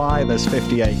you spy? There's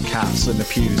 58 cats in the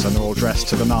pews, and they're all dressed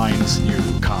to the nines. You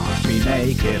can't be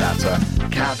naked at a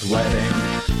cat wedding.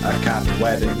 A cat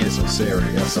wedding is a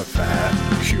serious affair.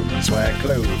 Humans wear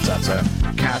clothes at a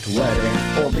cat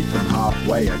wedding, or meet them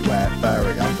halfway and wear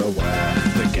furry underwear.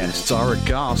 The guests are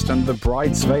aghast and the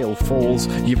bride's veil falls.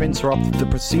 You've interrupted the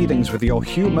proceedings with your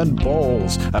human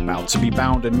balls. About to be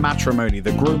bound in matrimony,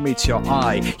 the groom meets your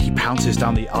eye. He pounces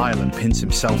down the aisle and pins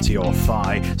himself to your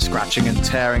thigh, scratching and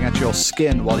tearing at your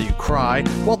skin while you cry.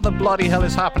 What the bloody hell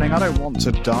is happening? I don't want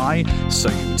to die.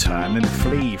 So you turn and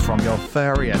flee from your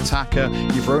furry attacker.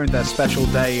 You've ruined their special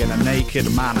day in a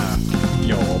naked manner.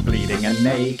 You're bleeding and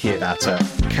naked at a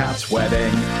cat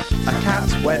wedding. A cat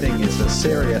wedding is a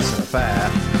serious affair.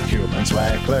 Humans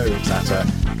wear clothes at a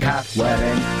cat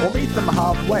wedding, or meet them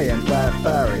halfway and wear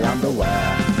furry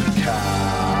underwear.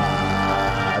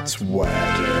 Cat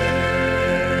wedding.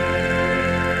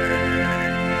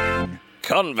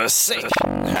 Conversation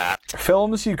Hat.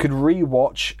 Films you could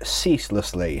re-watch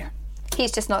ceaselessly.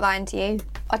 He's just not that into you.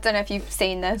 I don't know if you've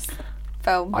seen this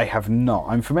film. I have not.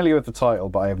 I'm familiar with the title,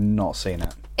 but I have not seen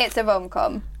it. It's a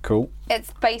rom-com. Cool.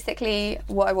 It's basically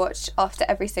what I watch after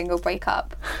every single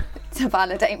breakup to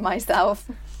validate myself.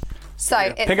 So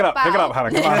it's Pick it up,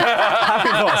 Hannah. Come on. Happy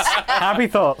thoughts. Happy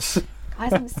thoughts.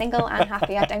 Guys, I'm single and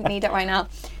happy. I don't need it right now.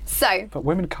 So, But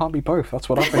women can't be both. That's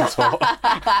what I've been taught.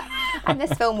 and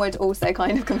this film would also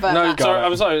kind of confirm No, that. sorry,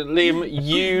 I'm sorry, Liam.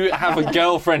 You have a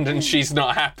girlfriend and she's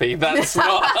not happy. That's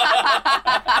not.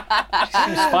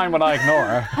 It's fine when I ignore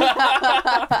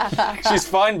her. She's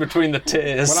fine between the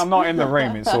tears. When I'm not in the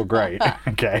room, it's all great.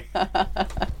 Okay.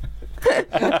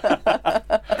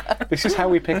 This is how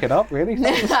we pick it up, really?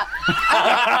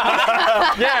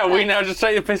 Yeah, we now just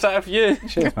take the piss out of you.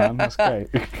 Cheers, man. That's great.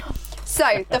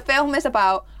 So, the film is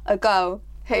about a girl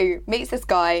who meets this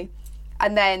guy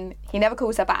and then he never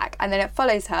calls her back, and then it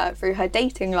follows her through her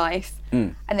dating life.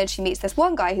 And then she meets this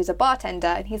one guy who's a bartender,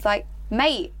 and he's like,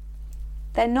 mate,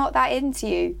 they're not that into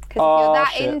you. Because if you're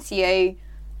that shit. into you,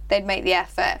 they'd make the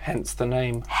effort. Hence the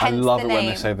name. I Hence love the it when they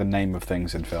name. say the name of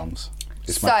things in films.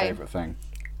 It's So- my favourite thing.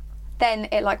 Then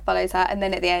it like follows her, and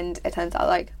then at the end it turns out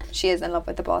like she is in love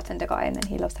with the bartender guy, and then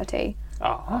he loves her too.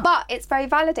 Oh. But it's very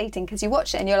validating because you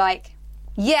watch it and you're like,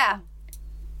 yeah,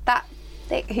 that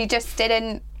who just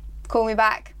didn't call me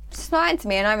back, just not into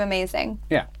me, and I'm amazing.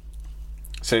 Yeah.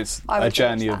 So it's I would a watch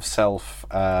journey that. of self.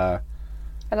 I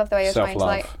love the way you're trying to Self-love.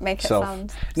 like make it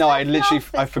sound. No, I literally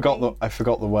Self-love I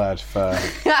forgot the word for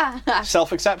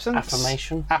self-acceptance.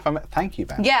 Affirmation. Thank you,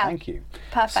 Ben. Yeah. Thank you.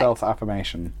 Perfect.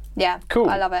 Self-affirmation. Yeah, Cool.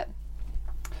 I love it.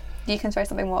 You can throw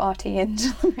something more arty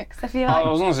into the mix if you like. I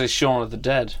was going to say Shaun of the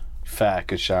Dead. Fair,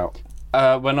 good shout.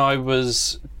 When I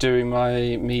was doing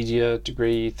my media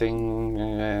degree thing,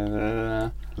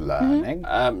 Learning.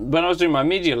 when I was doing my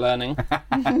media learning,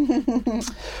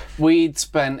 we'd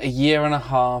spent a year and a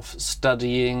half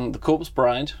studying The Corpse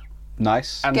Bride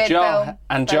Nice. and Good film.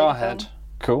 and Very good Jarhead. film.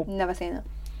 Cool. Never seen it.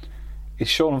 Is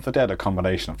Shaun of the Dead a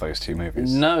combination of those two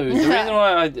movies? No, the reason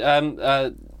why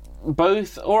I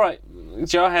both all right,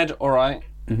 Jarhead all right,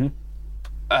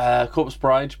 Corpse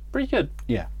Bride pretty good.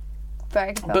 Yeah.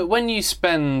 Very good film. But when you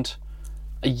spend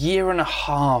a year and a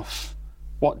half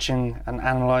watching and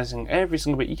analysing every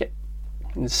single bit, you get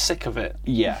sick of it.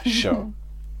 Yeah, sure.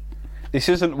 This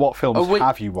isn't what films wait.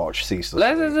 have you watched ceaselessly.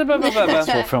 It's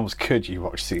what films could you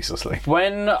watch ceaselessly.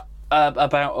 When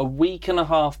about a week and a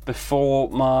half before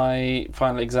my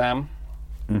final exam,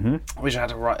 which I had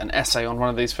to write an essay on one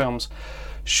of these films,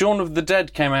 Shaun of the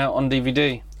Dead came out on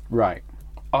DVD. Right.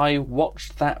 I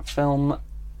watched that film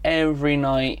every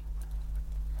night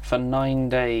for 9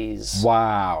 days.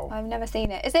 Wow. I've never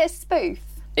seen it. Is it a spoof?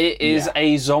 It is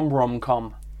a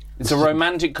rom-com. It's a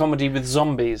romantic comedy with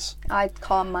zombies. I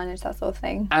can't manage that sort of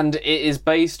thing. And it is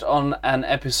based on an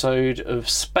episode of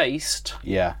Spaced,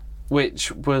 Yeah.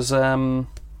 which was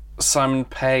Simon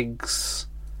Pegg's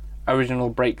original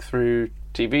breakthrough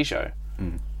TV show.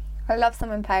 I love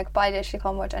Simon Pegg, but I literally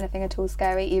can't watch anything at all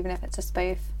scary, even if it's a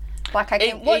spoof. Like I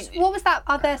can watch. What was that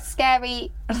other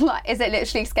scary? Like, is it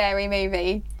literally scary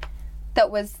movie that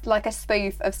was like a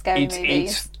spoof of scary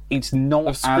movies? It's not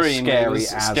as Scream, it scary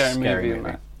was a as scary Scary movie,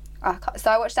 Movie. So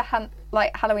I watched a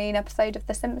Halloween episode of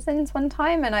The Simpsons one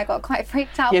time, and I got quite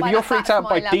freaked out. Yeah, by but you're that. freaked That's out my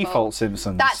by level. default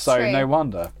Simpsons, That's so true. no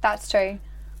wonder. That's true.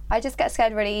 I just get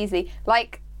scared really easy.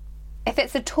 Like, if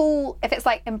it's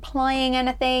like implying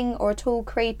anything or at all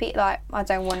creepy, like I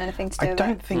don't want anything to do I with don't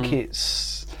it. think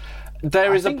it's...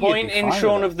 There I is a think you'd point be in fine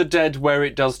Shaun with of the Dead where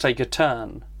it does take a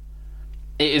turn.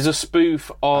 It is a spoof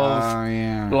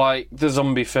of like the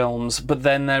zombie films, but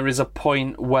then there is a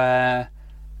point where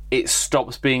it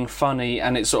stops being funny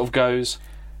and it sort of goes,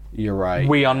 You're right.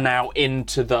 we are now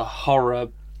into the horror.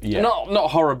 Yeah. Not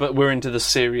horror, but we're into the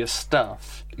serious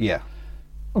stuff. Yeah.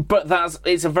 But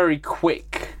it's a very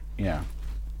quick Yeah.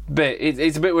 bit.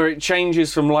 It's a bit where it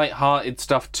changes from light-hearted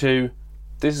stuff to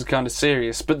this is kind of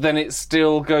serious, but then it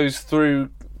still goes through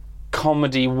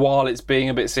comedy while it's being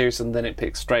a bit serious, and then it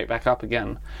picks straight back up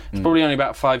again. It's probably only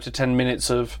about 5 to 10 minutes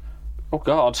of, oh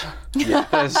God,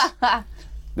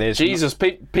 There's Jesus,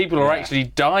 people are actually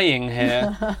dying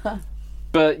here.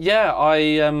 But yeah,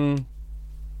 I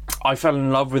fell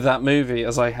in love with that movie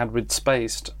as I had with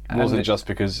Spaced. It wasn't just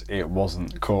because it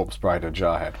wasn't Corpse Bride or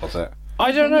Jarhead, was it?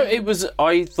 I don't know.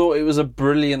 I thought it was a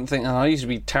brilliant thing, and I used to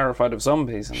be terrified of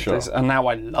zombies, and now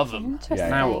I love them. Interesting.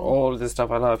 Now all of this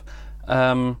stuff I love.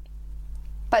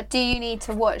 But do you need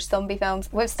to watch zombie films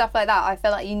with stuff like that? I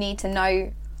feel like you need to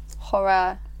know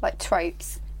horror like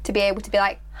tropes to be able to be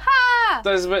like, ha!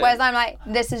 Whereas I'm like,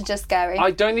 this is just scary.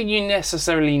 I don't think you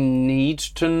necessarily need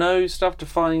to know stuff to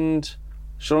find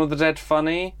Shaun of the Dead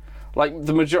funny. Like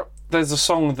there's a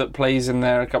song that plays in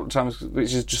there a couple of times,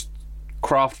 which is just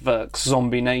Kraftwerk's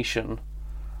Zombie Nation.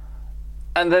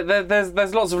 And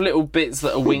there's lots of little bits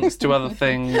that are winks to other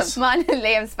things. Mine and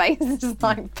Liam's face is just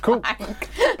like blank.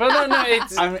 But no,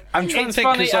 it's I'm trying it's to think,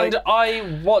 funny, 'cause, like- and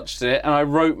I watched it and I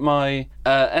wrote my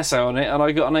essay on it, and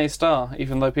I got an A star,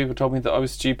 even though people told me that I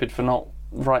was stupid for not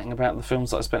writing about the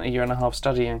films that I spent a year and a half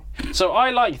studying. So I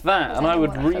like that, and I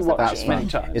would rewatch it many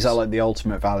times. Is that like the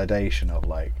ultimate validation of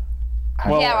like...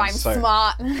 Yeah, I'm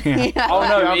smart. Yeah. Oh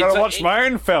no, I'm going to watch my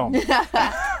own film. no,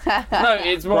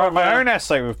 it's more Write of my a- own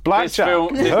essay with blackjack,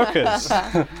 film- hookers.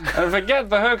 and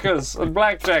forget the hookers and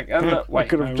blackjack and the wait,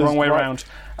 could have no, just wrong way wrote- round.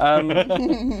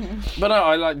 But no,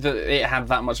 I like that it had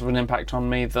that much of an impact on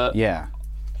me that Yeah.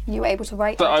 You were able to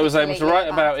write. that I was able to articulately write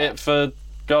about it for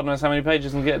God knows how many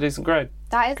pages and get a decent grade.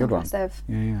 That is Good one. impressive.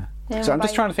 Yeah. Yeah, So I'm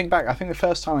just right. trying to think back. I think the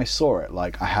first time I saw it,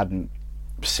 like, I hadn't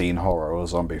seen horror or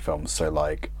zombie films, so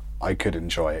like I could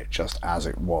enjoy it just as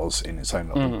it was in its own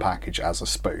little package as a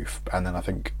spoof. And then I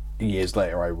think years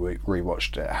later I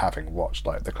rewatched it, having watched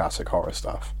like the classic horror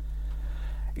stuff.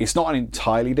 It's not an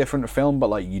entirely different film, but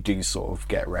like you do sort of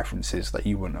get references that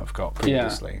you wouldn't have got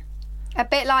previously. A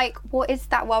bit like, what is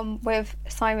that one with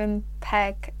Simon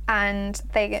Pegg and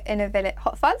they get in a village?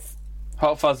 Hot Fuzz?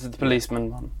 Hot Fuzz is the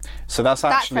policeman one. So that's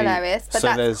That's actually hilarious, but so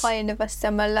that's there's kind of a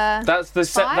similar. That's the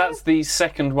Five? that's the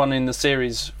second one in the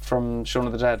series from Shaun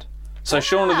of the Dead. So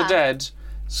Shaun of the Dead,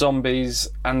 zombies,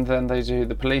 and then they do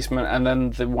the policeman, and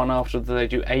then the one after they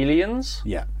do aliens.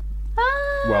 yeah.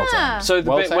 Ah. Well done. So the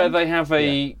Well bit done. where they have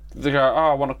they go,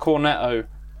 oh, I want a cornetto.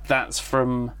 That's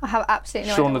from I have absolutely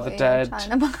no Shaun idea of the what you're Dead.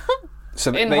 talking about.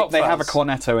 So in they Hot have a Fuzz.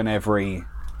 cornetto in every.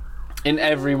 in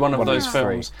every one of those three.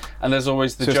 films, and there's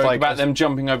always the So it's joke like about a- them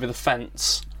jumping over the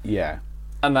fence, Yeah.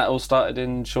 and that all started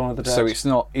in Shaun of the Dead. So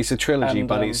it's a trilogy, And,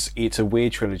 but it's a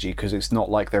weird trilogy because it's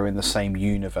not like they're in the same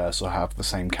universe or have the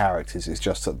same characters. It's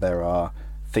just that there are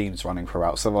themes running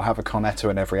throughout. So they'll have a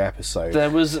cornetto in every episode. there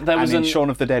was and in an Shaun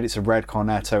of the Dead, it's a red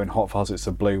cornetto. In Hot Fuzz, it's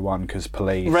a blue one because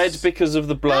police. red because of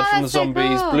the blood from the that's so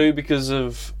zombies, cool. blue because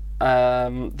of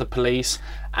the police,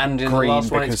 and in Green the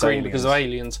last one it's because green because of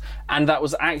aliens. And that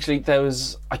was actually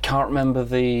I can't remember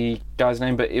the guy's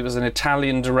name, but it was an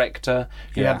Italian director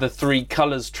who Yeah. had the Three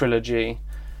Colours trilogy.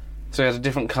 So he had a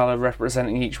different colour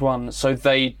representing each one. So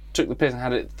they took the piss and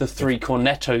had it the Three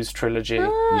Cornettos trilogy.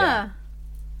 Yeah.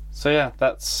 So yeah,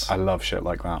 that's I love shit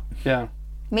like that. yeah.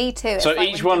 Me too. It's So like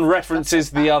each when one Disney references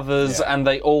does the that. others, Yeah. and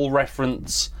they all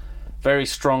reference very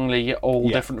strongly all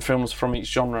different films from each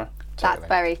genre. That's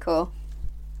very cool.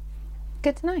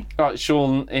 Good to know. Like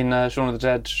Shaun in Shaun of the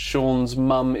Dead, Shaun's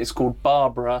mum is called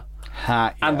Barbara,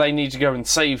 and they need to go and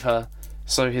save her.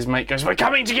 So his mate goes, "We're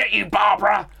coming to get you,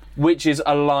 Barbara," which is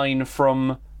a line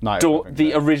from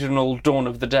the original Dawn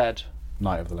of the Dead.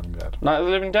 Night of the Living Dead. Night of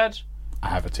the Living Dead? I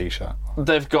have a T-shirt.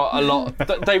 They've got a lot.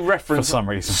 They reference For some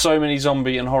reason. so many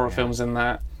zombie and horror films in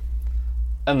that.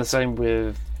 And the same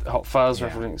with Hot Fuzz,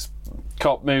 reference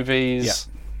cop movies.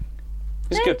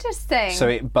 Yeah. It's good. Interesting.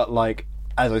 So, but like,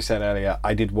 as I said earlier,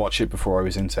 I did watch it before I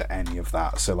was into any of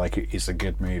that. So, like, it is a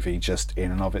good movie just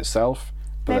in and of itself.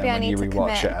 But maybe then I when need you to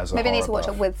rewatch commit. it as a Maybe I need to horror watch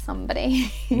buff- it with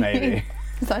somebody. Maybe.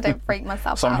 So I don't freak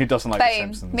myself Someone out. who doesn't like The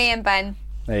Boom. Simpsons. Me and Ben.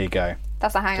 There you go.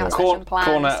 That's a hangout session planned.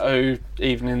 Cornetto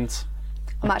evenings.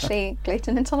 I'm actually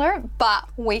gluten intolerant, but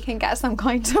we can get some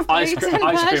kind of Ice cream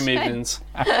version. evenings.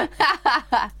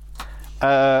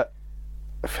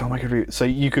 Film I could so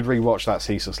you could rewatch that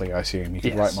ceaselessly, I assume. You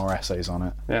could Yes. write more essays on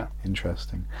it. Yeah.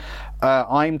 Interesting.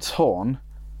 I'm torn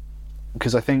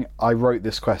because I think I wrote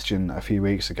this question a few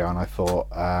weeks ago and I thought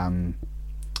I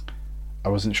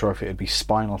wasn't sure if it would be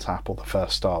Spinal Tap or the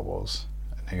first Star Wars,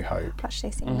 A New Hope. I've actually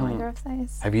seen neither of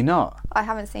those. Have you not? I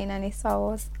haven't seen any Star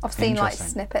Wars. I've seen like Interesting.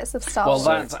 snippets of Star Well, Wars.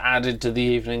 that's added to the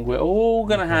evening. We're all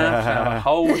going to have a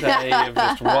whole day of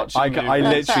just watching I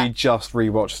movies. literally just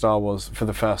rewatched Star Wars for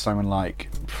the first time in like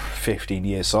 15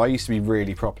 years. So I used to be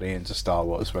really properly into Star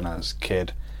Wars when I was a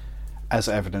kid, as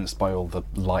evidenced by all the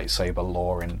lightsaber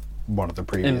lore in one of the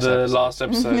previous in the episodes. last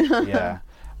episode. Yeah.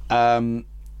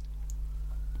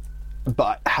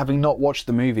 But having not watched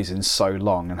the movies in so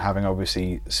long and having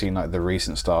obviously seen like the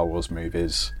recent Star Wars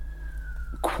movies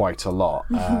quite a lot,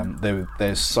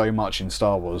 there's so much in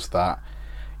Star Wars that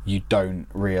you don't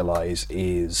realise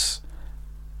is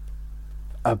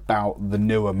about the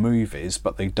newer movies,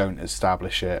 but they don't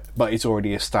establish it. But it's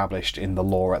already established in the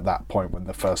lore at that point when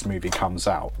the first movie comes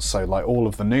out. So like all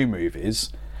of the new movies,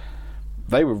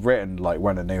 they were written like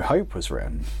when A New Hope was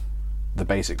written. The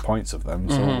basic points of them,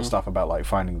 so all the stuff about like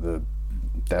finding the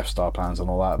Death Star plans and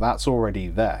all that, that's already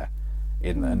there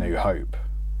in A New Hope,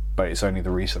 but it's only the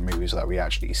recent movies that we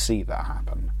actually see that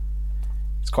happen.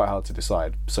 It's quite hard to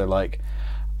decide. So like,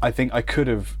 I think I could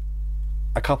have,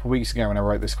 a couple of weeks ago when I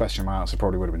wrote this question, my answer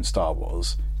probably would have been Star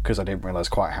Wars, because I didn't realise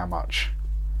quite how much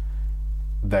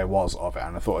there was of it,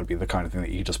 and I thought it'd be the kind of thing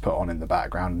that you just put on in the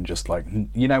background and just like,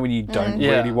 you know, when you don't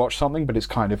really watch something but it's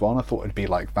kind of on, I thought it'd be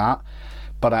like that.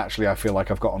 But actually, I feel like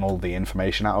I've gotten all the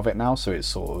information out of it now, so it's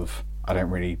sort of, I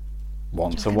don't really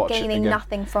want to watch it gaining again.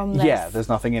 nothing from this. Yeah, there's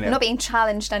nothing in it. I'm not being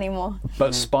challenged anymore.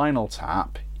 But Spinal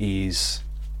Tap is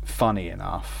funny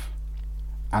enough,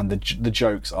 and the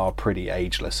jokes are pretty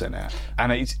ageless in it.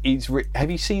 And have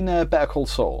you seen Better Call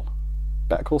Saul?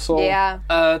 Better Call Saul?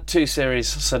 Yeah. 2 series,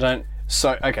 so don't.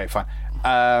 So, okay,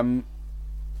 fine.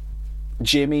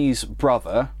 Jimmy's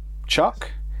brother, Chuck,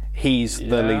 he's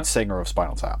the lead singer of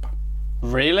Spinal Tap.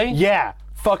 Really? Yeah,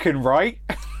 fucking right.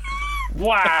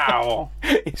 Wow.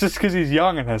 It's just because he's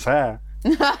young and has hair.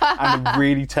 And a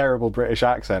really terrible British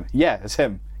accent. Yeah, it's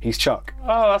him. He's Chuck.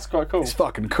 Oh, that's quite cool. It's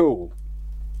fucking cool.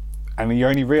 And you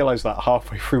only realise that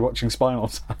halfway through watching Spinal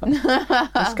Tap.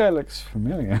 This guy looks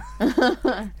familiar.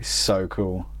 It's so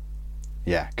cool.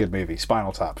 Yeah, good movie.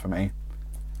 Spinal Tap for me.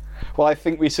 Well, I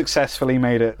think we successfully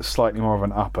made it slightly more of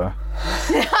an upper.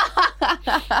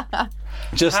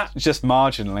 Just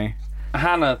marginally.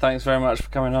 Hannah, thanks very much for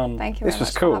coming on. Thank you This very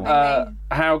was much cool. for having me.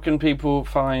 How can people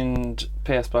find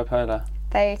PS Bipolar?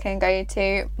 They can go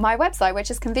to my website, which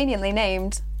is conveniently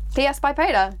named PS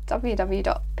Bipolar,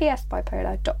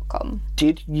 www.psbipolar.com.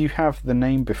 Did you have the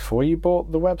name before you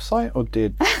bought the website, or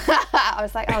did... I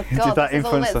was like, oh god, that this is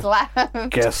all influence that's left.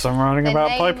 Guess I'm writing The about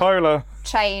name- bipolar.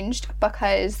 Changed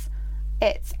because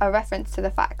it's a reference to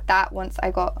the fact that once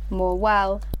I got more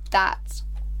well, that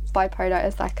bipolar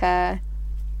is like a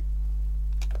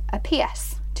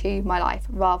PS to my life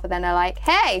rather than a like,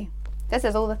 hey, this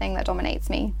is all the thing that dominates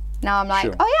me. Now I'm like,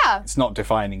 Sure. oh yeah, It's not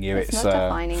defining you, it's not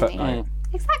defining me. footnote.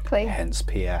 exactly. Hence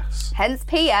PS. Hence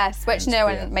PS, which Hence no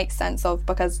PS. one makes sense of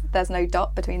because there's no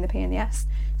dot between the P and the S.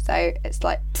 So it's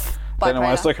like, Don't know why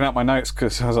I was bipolar. looking at my notes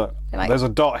because I was like, You're like- there's a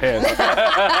dot here.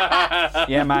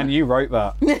 Yeah, man, you wrote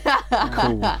that.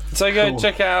 Cool. So go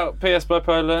check out PS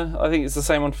Bipolar. I think it's the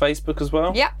same on Facebook as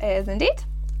well. Yep, it is indeed.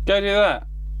 Go do that.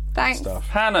 Thanks. Stuff.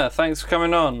 Hannah, thanks for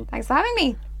coming on. Thanks for having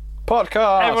me.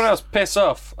 Podcast. Everyone else, piss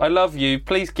off. I love you.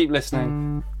 Please keep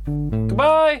listening.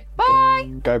 Goodbye.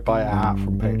 Bye. Go buy a hat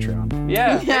from Patreon.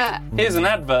 Yeah. Yeah. Here's an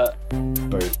advert.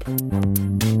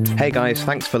 Boop. Hey guys,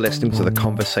 thanks for listening to the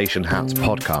Conversation Hats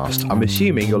podcast. I'm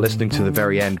assuming you're listening to the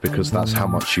very end because that's how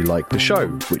much you like the show,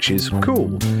 which is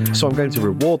cool. So I'm going to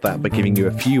reward that by giving you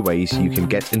a few ways you can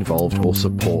get involved or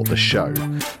support the show.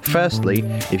 Firstly,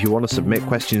 if you want to submit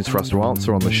questions for us to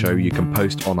answer on the show, you can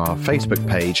post on our Facebook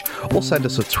page or send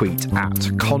us a tweet at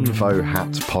Convo Hat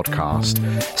Podcast.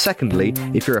 Secondly,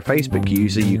 if you're a Facebook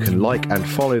user, you can like and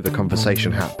follow the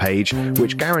Conversation Hat page,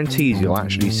 which guarantees you'll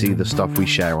actually see the stuff we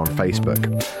share on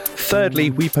Facebook. Thirdly,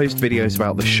 we post videos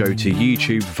about the show to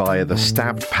YouTube via the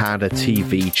Stabbed Panda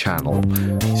TV channel,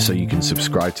 so you can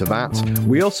subscribe to that.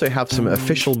 We also have some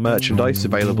official merchandise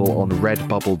available on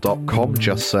redbubble.com.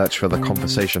 Just search for the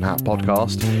Conversation Hat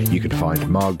Podcast. You can find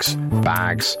mugs,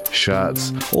 bags,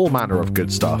 shirts, all manner of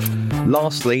good stuff.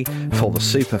 Lastly, for the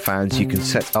super fans, you can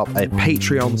set up a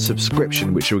Patreon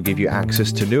subscription which will give you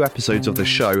access to new episodes of the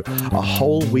show a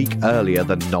whole week earlier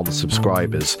than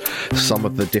non-subscribers. Some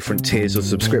of the different tiers of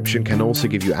subscription can also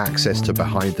give you access to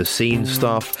behind the scenes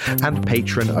stuff and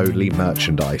patron only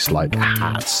merchandise like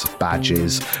hats,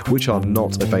 badges, which are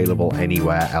not available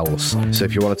anywhere else. So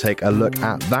if you want to take a look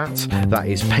at that, that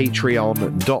is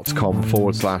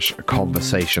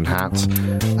patreon.com/conversation hat,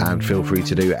 and feel free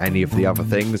to do any of the other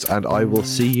things, and I will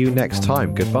see you next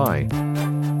time. Goodbye.